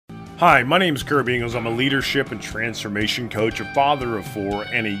Hi, my name is Kirby Ingles. I'm a leadership and transformation coach, a father of four,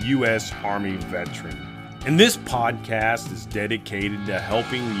 and a U.S. Army veteran. And this podcast is dedicated to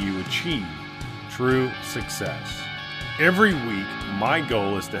helping you achieve true success. Every week, my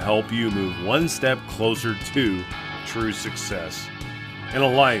goal is to help you move one step closer to true success in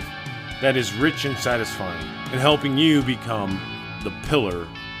a life that is rich and satisfying, and helping you become the pillar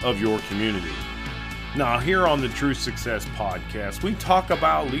of your community. Now, here on the True Success Podcast, we talk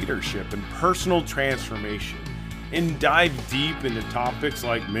about leadership and personal transformation and dive deep into topics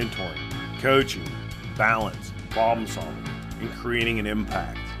like mentoring, coaching, balance, problem solving, and creating an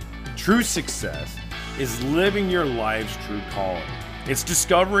impact. True success is living your life's true calling. It's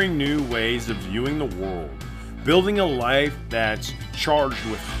discovering new ways of viewing the world, building a life that's charged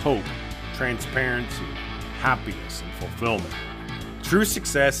with hope, transparency, happiness, and fulfillment. True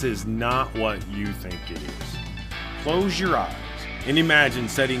success is not what you think it is. Close your eyes and imagine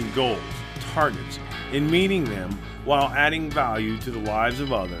setting goals, targets, and meeting them while adding value to the lives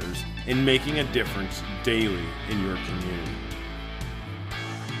of others and making a difference daily in your community.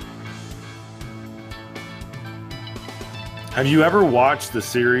 Have you ever watched the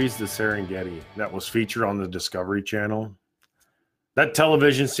series The Serengeti that was featured on the Discovery Channel? That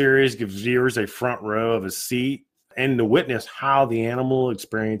television series gives viewers a front row of a seat and to witness how the animal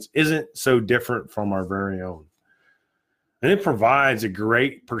experience isn't so different from our very own. And it provides a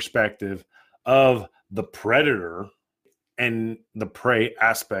great perspective of the predator and the prey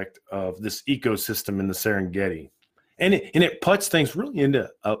aspect of this ecosystem in the Serengeti. And it puts things really into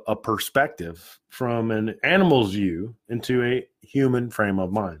a perspective from an animal's view into a human frame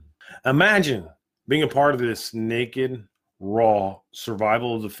of mind. Imagine being a part of this naked, raw,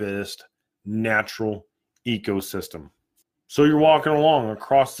 survival of the fittest, natural ecosystem. So you're walking along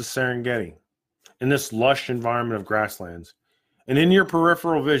across the Serengeti in this lush environment of grasslands, and in your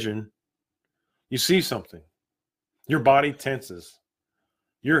peripheral vision, you see something. Your body tenses.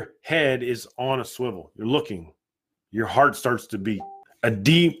 Your head is on a swivel. You're looking. Your heart starts to beat. A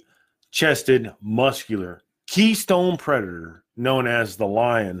deep-chested, muscular, keystone predator known as the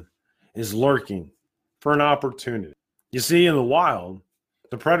lion is lurking for an opportunity. You see, in the wild,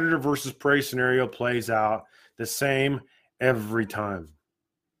 the predator versus prey scenario plays out the same every time.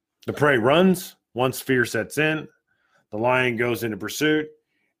 The prey runs, once fear sets in, the lion goes into pursuit,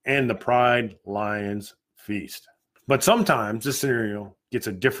 and the pride lions feast. But sometimes this scenario gets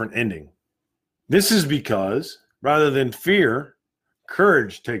a different ending. This is because rather than fear,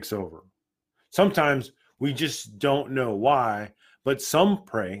 courage takes over. Sometimes we just don't know why, but some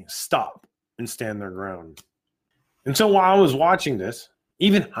prey stop and stand their ground. And so while I was watching this,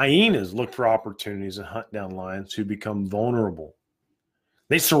 even hyenas look for opportunities to hunt down lions who become vulnerable.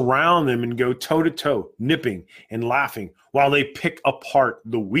 They surround them and go toe-to-toe, nipping and laughing while they pick apart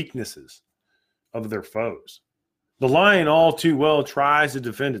the weaknesses of their foes. The lion all too well tries to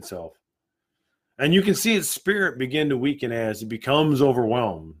defend itself. And you can see its spirit begin to weaken as it becomes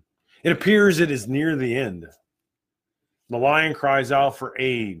overwhelmed. It appears it is near the end. The lion cries out for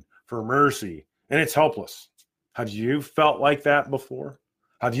aid, for mercy, and it's helpless. Have you felt like that before?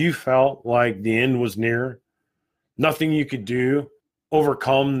 Have you felt like the end was near? Nothing you could do,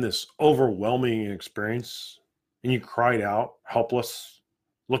 overcome this overwhelming experience, and you cried out, helpless,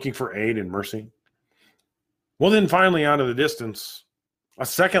 looking for aid and mercy? Well, then finally, out of the distance, a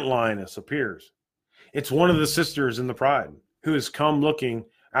second lioness appears. It's one of the sisters in the pride who has come looking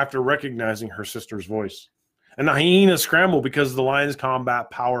after recognizing her sister's voice. And the hyenas scramble because the lion's combat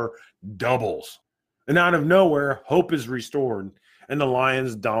power doubles. And out of nowhere, hope is restored, and the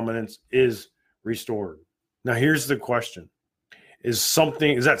lion's dominance is restored. Now, here's the question. Is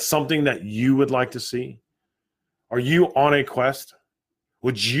that something that you would like to see? Are you on a quest?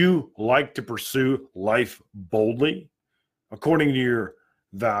 Would you like to pursue life boldly, according to your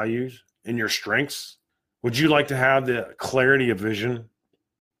values and your strengths? Would you like to have the clarity of vision,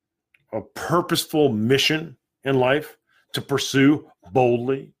 a purposeful mission in life to pursue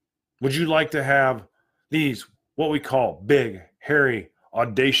boldly? Would you like to have these, what we call big, hairy,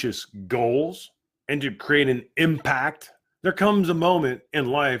 audacious goals and to create an impact? There comes a moment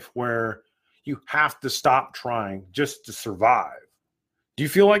in life where you have to stop trying just to survive. Do you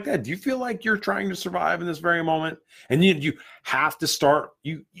feel like that? Do you feel like you're trying to survive in this very moment? And you have to start,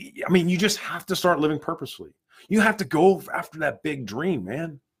 you just have to start living purposefully. You have to go after that big dream,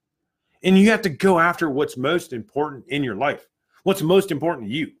 man. And you have to go after what's most important in your life. What's most important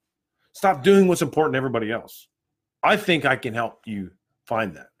to you. Stop doing what's important to everybody else. I think I can help you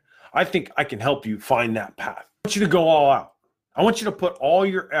find that. I think I can help you find that path. I want you to go all out. I want you to put all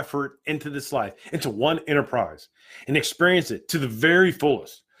your effort into this life, into one enterprise, and experience it to the very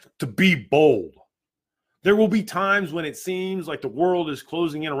fullest. to be bold. There will be times when it seems like the world is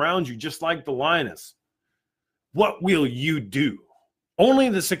closing in around you, just like the lioness. What will you do? Only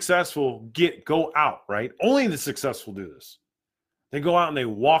the successful go out, right? Only the successful do this. They go out and they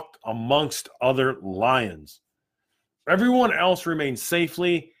walk amongst other lions. Everyone else remains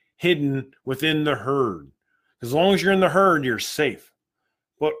safely hidden within the herd. As long as you're in the herd, you're safe.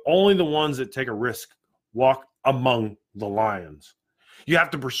 But only the ones that take a risk walk among the lions. You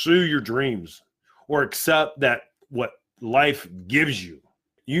have to pursue your dreams or accept that what life gives you.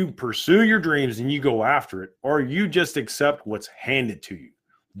 You pursue your dreams and you go after it, or you just accept what's handed to you.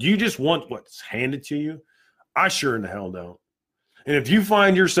 Do you just want what's handed to you? I sure in the hell don't. And if you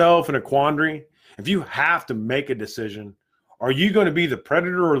find yourself in a quandary, if you have to make a decision, are you going to be the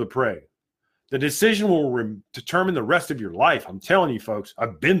predator or the prey? The decision will determine the rest of your life. I'm telling you, folks,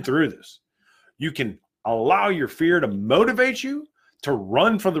 I've been through this. You can allow your fear to motivate you to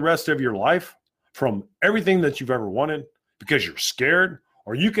run for the rest of your life from everything that you've ever wanted because you're scared,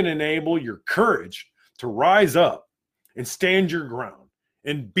 or you can enable your courage to rise up and stand your ground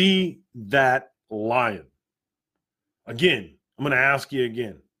and be that lion. Again, I'm going to ask you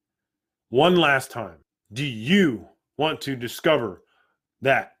again, one last time. Do you want to discover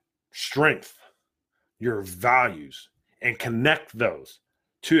that strength, your values, and connect those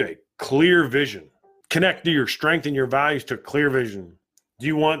to a clear vision? Connect your strength and your values to a clear vision. Do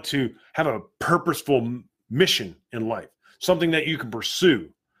you want to have a purposeful mission in life? Something that you can pursue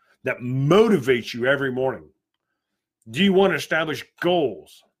that motivates you every morning? Do you want to establish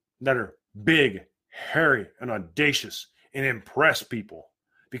goals that are big, hairy, and audacious and impress people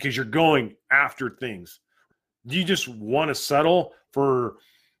because you're going after things? Do you just want to settle for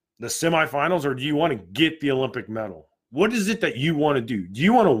the semifinals, or do you want to get the Olympic medal? What is it that you want to do? Do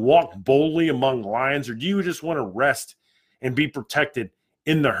you want to walk boldly among lions, or do you just want to rest and be protected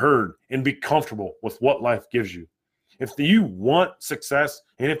in the herd and be comfortable with what life gives you? If you want success,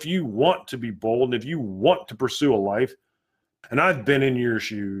 and if you want to be bold, and if you want to pursue a life, and I've been in your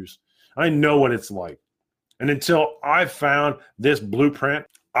shoes, I know what it's like. And until I found this blueprint,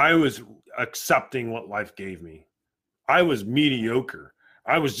 I was accepting what life gave me. I was mediocre.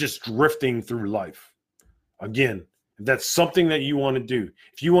 I was just drifting through life. Again, if that's something that you want to do,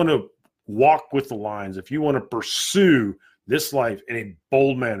 if you want to walk with the lions, if you want to pursue this life in a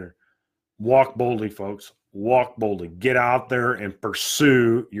bold manner, walk boldly, folks. Walk boldly. Get out there and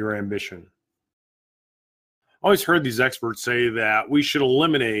pursue your ambition. I always heard these experts say that we should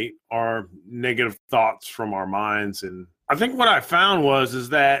eliminate our negative thoughts from our minds. And I think what I found is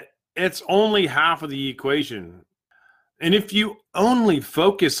that it's only half of the equation. And if you only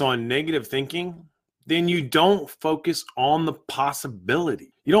focus on negative thinking, then you don't focus on the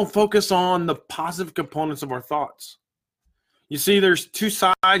possibility. You don't focus on the positive components of our thoughts. You see, there's two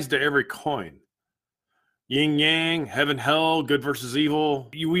sides to every coin. Yin yang, heaven, hell, good versus evil.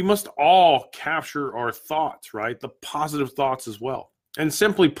 We must all capture our thoughts, right? The positive thoughts as well. And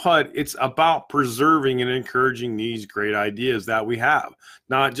simply put, it's about preserving and encouraging these great ideas that we have,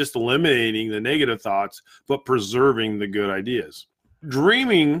 not just eliminating the negative thoughts, but preserving the good ideas.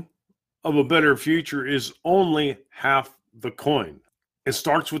 Dreaming of a better future is only half the coin. It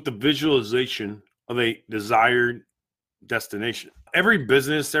starts with the visualization of a desired destination. Every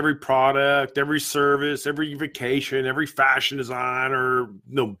business, every product, every service, every vacation, every fashion design or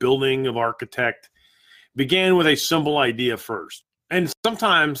building of architect began with a simple idea first. And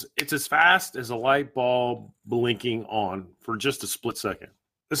sometimes it's as fast as a light bulb blinking on for just a split second.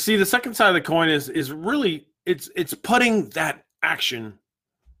 See, the second side of the coin is really it's putting that action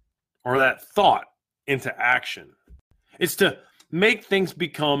or that thought into action. It's to make things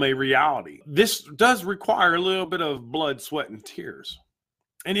become a reality. This does require a little bit of blood, sweat, and tears.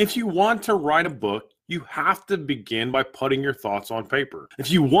 And if you want to write a book, you have to begin by putting your thoughts on paper.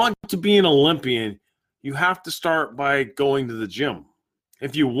 If you want to be an Olympian, you have to start by going to the gym.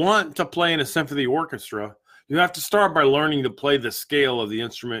 If you want to play in a symphony orchestra, you have to start by learning to play the scale of the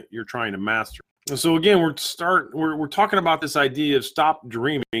instrument you're trying to master. And so again, we're talking about this idea of stop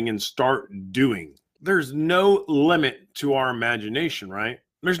dreaming and start doing. There's no limit to our imagination, right?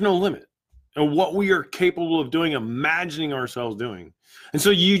 There's no limit. And what we are capable of doing, imagining ourselves doing. And so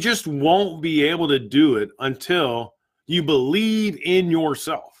you just won't be able to do it until you believe in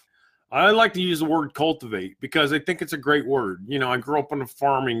yourself. I like to use the word cultivate because I think it's a great word. I grew up in the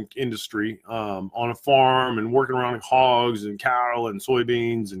farming industry, on a farm and working around hogs and cattle and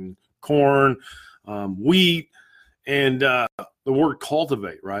soybeans and corn, wheat, and the word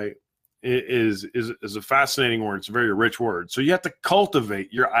cultivate, right? Is a fascinating word. It's a very rich word. So you have to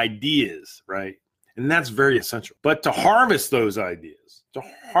cultivate your ideas, right? And that's very essential. But to harvest those ideas, to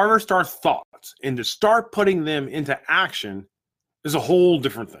harvest our thoughts, and to start putting them into action is a whole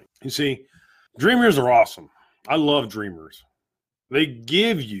different thing. You see, dreamers are awesome. I love dreamers. They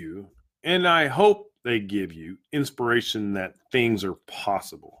give you, and I hope they give you, inspiration that things are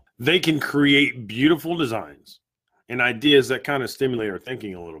possible. They can create beautiful designs and ideas that kind of stimulate our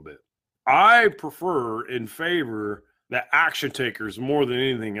thinking a little bit. I prefer and favor the action takers more than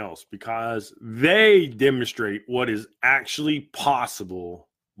anything else because they demonstrate what is actually possible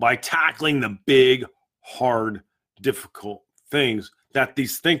by tackling the big, hard, difficult things that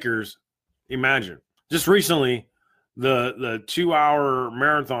these thinkers imagine. Just recently, the 2-hour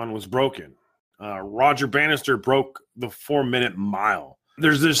marathon was broken. Roger Bannister broke the 4-minute mile.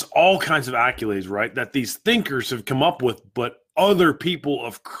 There's all kinds of accolades, right, that these thinkers have come up with, but other people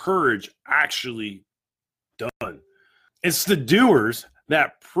of courage actually done. It's the doers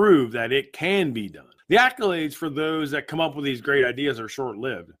that prove that it can be done. The accolades for those that come up with these great ideas are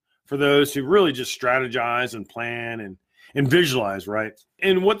short-lived. For those who really just strategize and plan and visualize, right?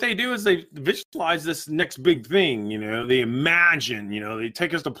 And what they do is they visualize this next big thing, they imagine, they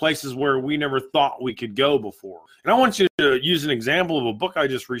take us to places where we never thought we could go before. And I want you to use an example of a book I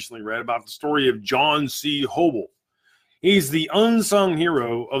just recently read about the story of John C. Hubble. He's the unsung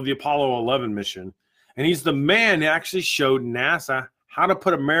hero of the Apollo 11 mission. And he's the man who actually showed NASA how to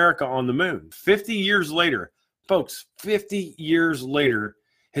put America on the moon. 50 years later, folks, 50 years later,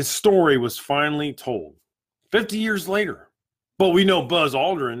 his story was finally told. 50 years later. But we know Buzz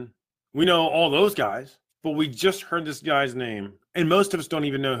Aldrin. We know all those guys. But we just heard this guy's name. And most of us don't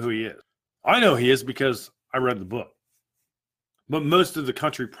even know who he is. I know he is because I read the book. But most of the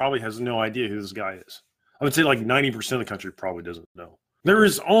country probably has no idea who this guy is. I would say like 90% of the country probably doesn't know. There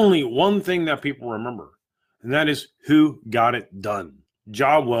is only one thing that people remember. And that is who got it done.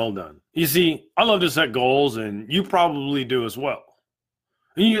 Job well done. You see, I love to set goals, and you probably do as well.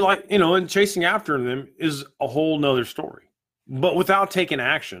 And you and chasing after them is a whole nother story. But without taking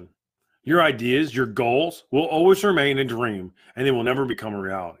action, your ideas, your goals will always remain a dream, and they will never become a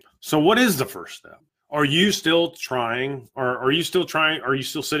reality. So what is the first step? Are you still trying? Or are you still trying? Are you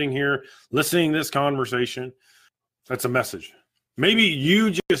still sitting here listening to this conversation? That's a message. Maybe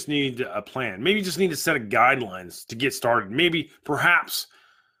you just need a plan. Maybe you just need to set a guidelines to get started. Perhaps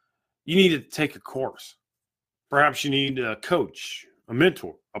you need to take a course. Perhaps you need a coach, a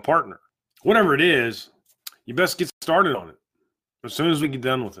mentor, a partner. Whatever it is, you best get started on it as soon as we get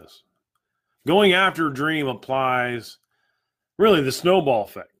done with this. Going after a dream applies really the snowball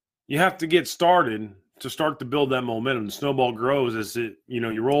effect. You have to get started to start to build that momentum. The snowball grows as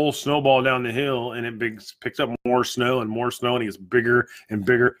you roll snowball down the hill and it picks up more snow and it gets bigger and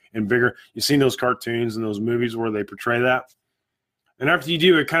bigger and bigger. You've seen those cartoons and those movies where they portray that. And after you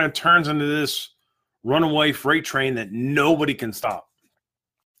do, it kind of turns into this runaway freight train that nobody can stop.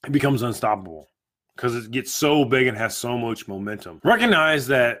 It becomes unstoppable because it gets so big and has so much momentum. Recognize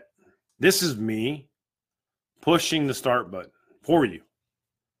that this is me pushing the start button for you.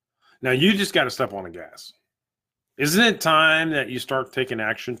 Now, you just got to step on the gas. Isn't it time that you start taking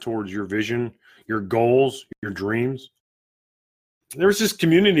action towards your vision, your goals, your dreams? There was this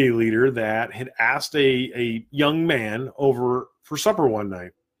community leader that had asked a young man over for supper one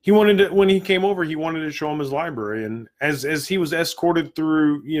night. When he came over, he wanted to show him his library. And as he was escorted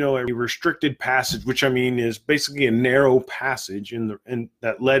through, a restricted passage, which I mean is basically a narrow passage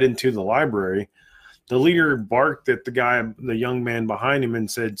that led into the library, the leader barked at the young man behind him and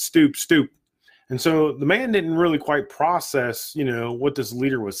said, "Stoop, stoop." And so the man didn't really quite process, what this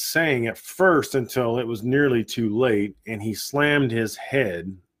leader was saying at first until it was nearly too late. And he slammed his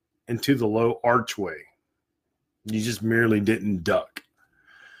head into the low archway. He just merely didn't duck.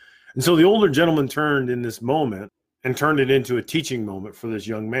 And so the older gentleman turned in this moment and turned it into a teaching moment for this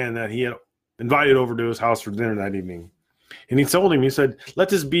young man that he had invited over to his house for dinner that evening. And he told him, he said, "Let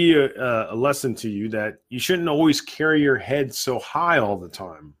this be a lesson to you that you shouldn't always carry your head so high all the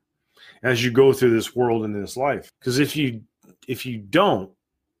time as you go through this world and this life. Because if you don't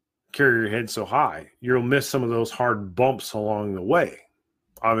carry your head so high, you'll miss some of those hard bumps along the way."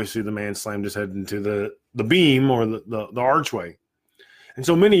 Obviously, the man slammed his head into the beam or the archway. And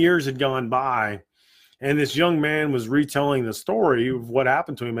so many years had gone by, and this young man was retelling the story of what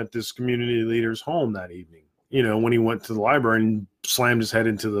happened to him at this community leader's home that evening. When he went to the library and slammed his head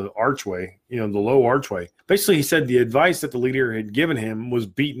into the archway, the low archway. Basically, he said the advice that the leader had given him was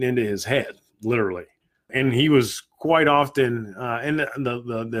beaten into his head, literally. And he was quite often, and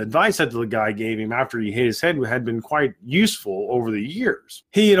the advice that the guy gave him after he hit his head had been quite useful over the years.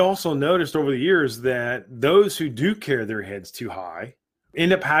 He had also noticed over the years that those who do carry their heads too high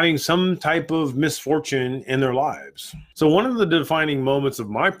end up having some type of misfortune in their lives. So one of the defining moments of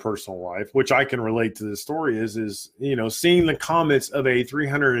my personal life, which I can relate to this story, is seeing the comments of a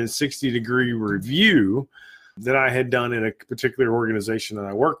 360-degree review that I had done in a particular organization that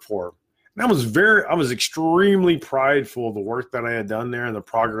I worked for. And I was extremely prideful of the work that I had done there and the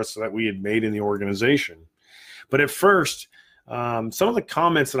progress that we had made in the organization. But at first, some of the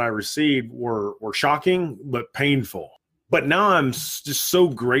comments that I received were shocking but painful. But now I'm just so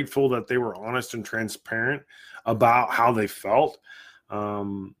grateful that they were honest and transparent about how they felt.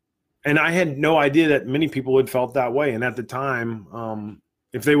 And I had no idea that many people had felt that way. And at the time,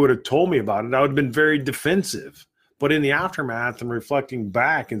 if they would have told me about it, I would have been very defensive. But in the aftermath and reflecting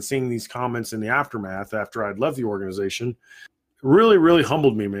back and seeing these comments in the aftermath after I'd left the organization, really, really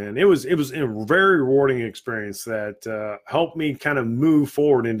humbled me, man. It was a very rewarding experience that helped me kind of move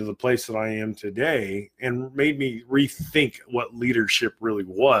forward into the place that I am today and made me rethink what leadership really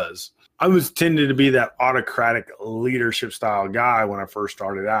was. I was tended to be that autocratic leadership style guy when I first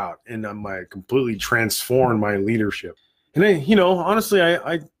started out, and I completely transformed my leadership. And then, honestly,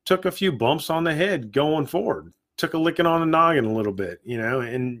 I took a few bumps on the head going forward, took a licking on the noggin a little bit,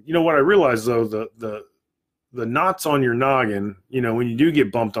 and what I realized though, the knots on your noggin, when you do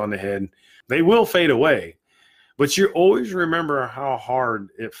get bumped on the head, they will fade away. But you always remember how hard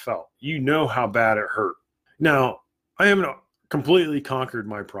it felt. How bad it hurt. Now, I haven't completely conquered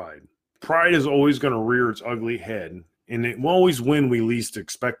my pride. Pride is always going to rear its ugly head, and it will always when we least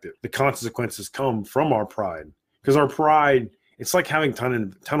expect it. The consequences come from our pride, because our pride, it's like having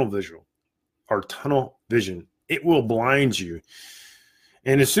tunnel vision. It will blind you.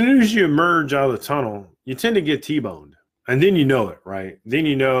 And as soon as you emerge out of the tunnel, you tend to get T-boned. And then you know it, right? Then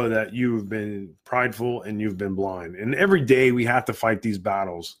you know that you've been prideful and you've been blind. And every day we have to fight these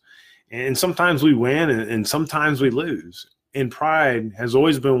battles. And sometimes we win and sometimes we lose. And pride has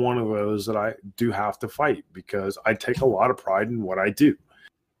always been one of those that I do have to fight, because I take a lot of pride in what I do.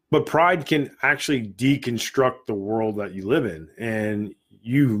 But pride can actually deconstruct the world that you live in, and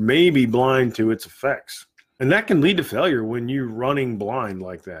you may be blind to its effects. And that can lead to failure when you're running blind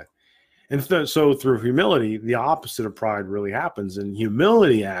like that. And so through humility, the opposite of pride really happens. And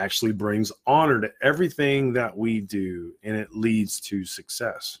humility actually brings honor to everything that we do, and it leads to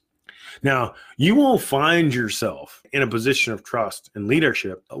success. Now, you won't find yourself in a position of trust and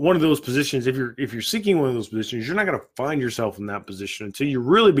leadership. One of those positions, if you're seeking one of those positions, you're not going to find yourself in that position until you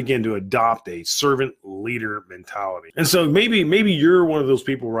really begin to adopt a servant leader mentality. And so maybe you're one of those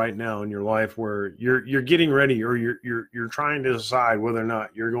people right now in your life where you're getting ready, or you're trying to decide whether or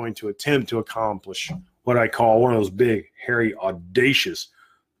not you're going to attempt to accomplish what I call one of those big, hairy, audacious,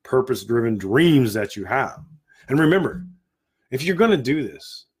 purpose-driven dreams that you have. And remember, if you're going to do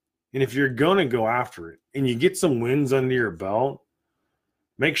this, and if you're going to go after it and you get some wins under your belt,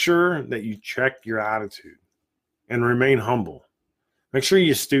 make sure that you check your attitude and remain humble. Make sure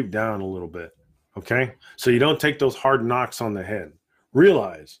you stoop down a little bit, okay? So you don't take those hard knocks on the head.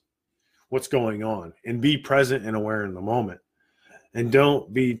 Realize what's going on and be present and aware in the moment. And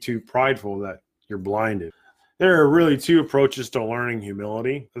don't be too prideful that you're blinded. There are really two approaches to learning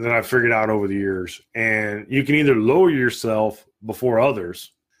humility that I've figured out over the years. And you can either lower yourself before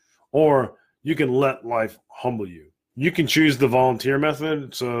others, or you can let life humble you. You can choose the volunteer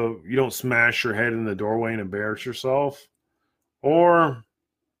method so you don't smash your head in the doorway and embarrass yourself. Or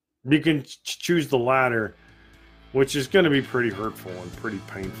you can choose the latter, which is going to be pretty hurtful and pretty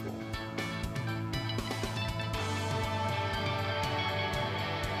painful.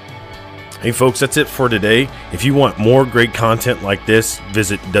 Hey folks, that's it for today. If you want more great content like this,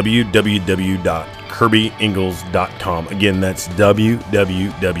 visit www.kirbyingalls.com. Again, that's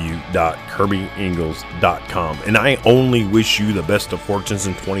www.kirbyingalls.com. And I only wish you the best of fortunes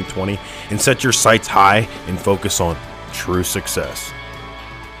in 2020, and set your sights high and focus on true success.